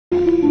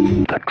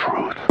the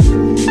truth.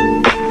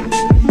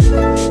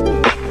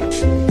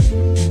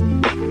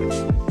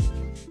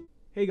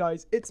 Hey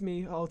guys, it's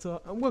me, Alta,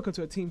 and welcome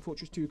to a Team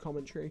Fortress 2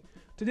 commentary.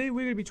 Today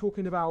we're going to be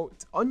talking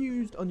about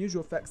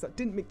unusual effects that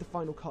didn't make the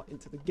final cut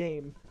into the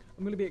game.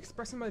 I'm going to be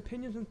expressing my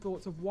opinions and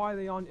thoughts of why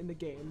they aren't in the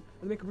game,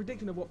 and make a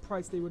prediction of what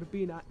price they would have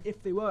been at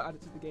if they were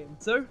added to the game.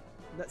 So,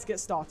 let's get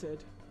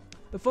started.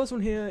 The first one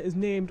here is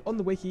named on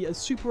the wiki as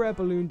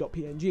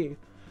superrareballoon.png.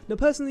 Now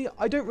personally,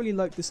 I don't really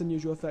like this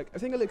unusual effect. I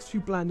think it looks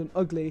too bland and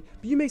ugly,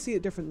 but you may see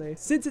it differently.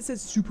 Since it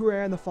says super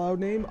rare in the file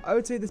name, I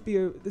would say this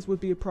would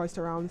be priced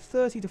around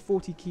 30 to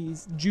 40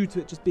 keys due to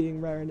it just being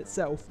rare in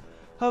itself.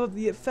 However,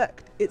 the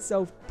effect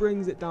itself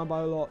brings it down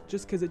by a lot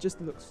just because it just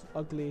looks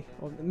ugly,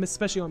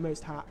 especially on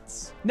most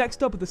hats.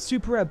 Next up are the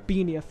super rare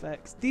beanie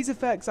effects. These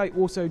effects I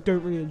also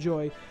don't really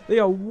enjoy. They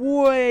are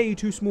way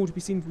too small to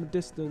be seen from a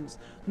distance.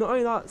 Not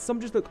only that, some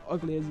just look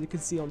ugly as you can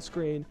see on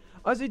screen.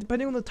 I would say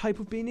depending on the type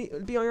of beanie, it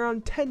would be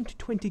around 10 to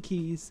 20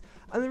 keys.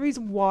 And the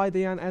reason why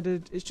they aren't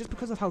added is just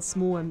because of how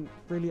small and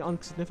really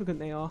insignificant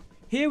they are.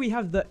 Here we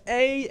have the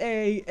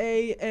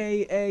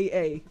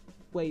AAAAAA.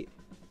 Wait,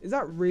 is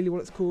that really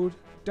what it's called?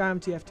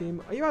 Damn TF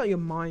team, are you out of your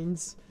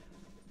minds?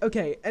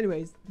 Okay,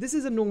 anyways, this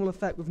is a normal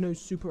effect with no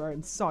super rare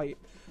in sight.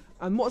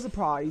 And what a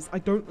surprise, I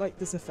don't like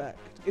this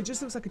effect. It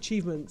just looks like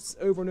achievements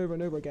over and over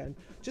and over again.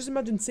 Just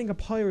imagine seeing a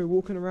pyro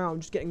walking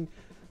around just getting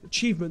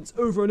achievements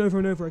over and over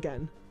and over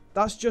again.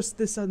 That's just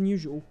this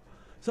unusual.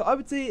 So I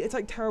would say it's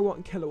like terawatt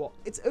and kilowatt.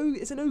 It's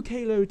an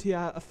okay low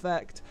tier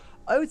effect.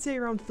 I would say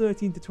around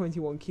 13 to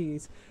 21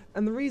 keys.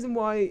 And the reason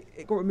why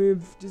it got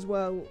removed as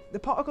well, the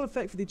particle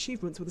effect for the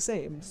achievements were the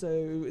same.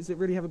 So does it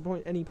really have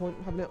any point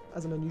having it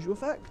as an unusual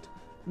effect?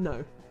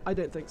 No, I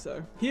don't think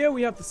so. Here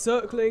we have the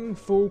circling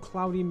full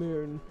cloudy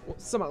moon, or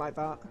something like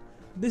that.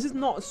 This is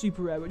not a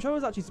super rare, which I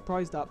was actually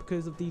surprised at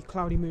because of the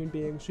cloudy moon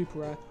being super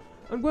rare.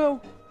 And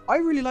well, I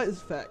really like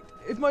this effect.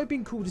 It might have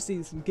been cool to see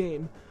this in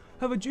game.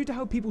 However, due to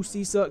how people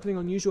see circling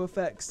unusual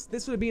effects,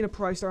 this would have been a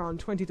price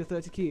around 20 to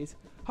 30 keys.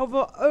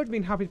 However, I would have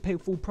been happy to pay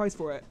full price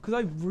for it, because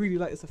I really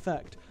like this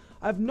effect.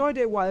 I have no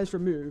idea why it's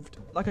removed.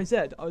 Like I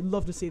said, I would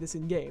love to see this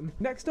in game.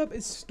 Next up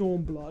is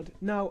stormblood.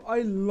 Now,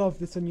 I love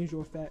this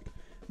unusual effect.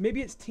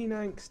 Maybe it's teen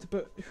angst,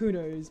 but who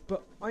knows,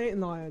 but I ain't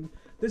lying.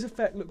 This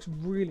effect looks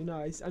really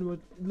nice and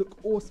would look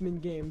awesome in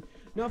game.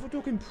 Now, if we're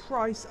talking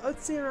price,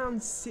 I'd say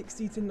around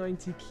 60 to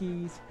 90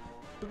 keys,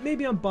 but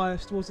maybe I'm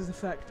biased towards this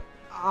effect.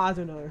 I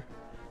don't know.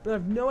 But I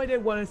have no idea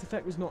why this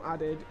effect was not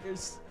added. It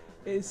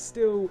is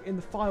still in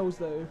the files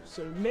though,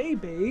 so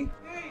maybe...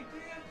 Hey,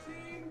 TF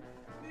team!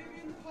 Maybe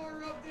in the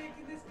power update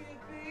can this be a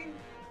thing?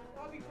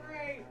 That'd be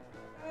great!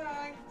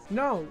 Thanks!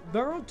 Now,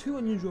 there are two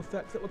unusual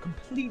effects that were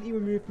completely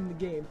removed from the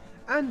game,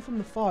 and from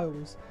the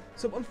files.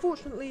 So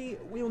unfortunately,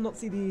 we will not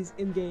see these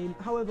in-game.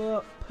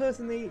 However,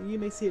 personally, you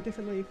may see it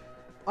differently.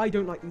 I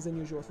don't like these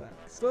unusual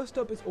effects. First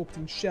up is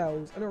orbiting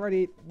shells, and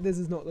already this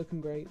is not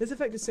looking great. This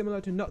effect is similar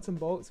to nuts and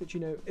bolts, which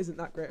you know isn't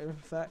that great of an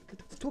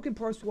effect. So talking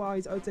price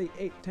wise, I would say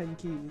 8 to 10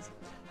 keys.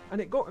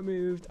 And it got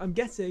removed, I'm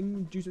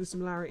guessing, due to the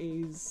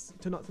similarities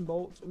to nuts and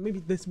bolts. Or maybe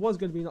this was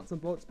going to be nuts and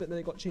bolts, but then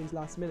it got changed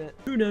last minute.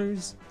 Who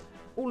knows?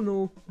 All in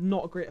all,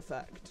 not a great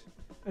effect.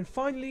 And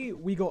finally,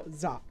 we got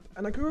zap.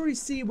 And I can already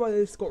see why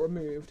this got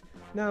removed.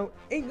 Now,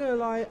 ain't gonna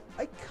lie,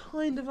 I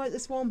kind of like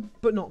this one,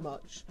 but not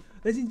much.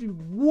 There seems to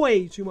be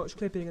way too much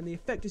clipping and the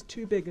effect is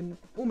too big and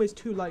almost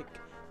too like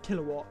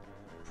kilowatt.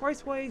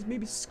 Price wise,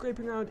 maybe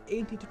scraping around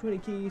 80 to 20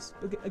 keys,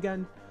 but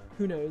again,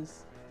 who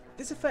knows.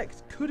 This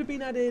effect could have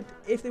been added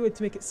if they were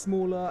to make it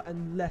smaller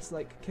and less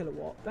like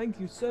kilowatt. Thank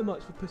you so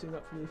much for putting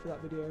up for me for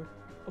that video.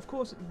 Of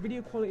course,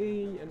 video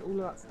quality and all of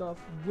that stuff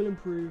will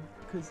improve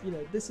because, you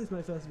know, this is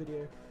my first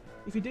video.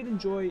 If you did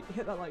enjoy,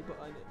 hit that like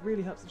button, it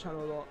really helps the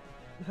channel a lot.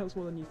 It helps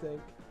more than you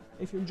think.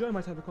 If you enjoy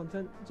my type of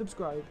content,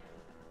 subscribe.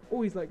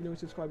 Always like new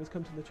subscribers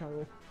come to the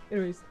channel.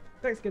 Anyways,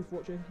 thanks again for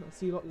watching, and I'll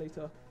see you a lot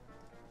later.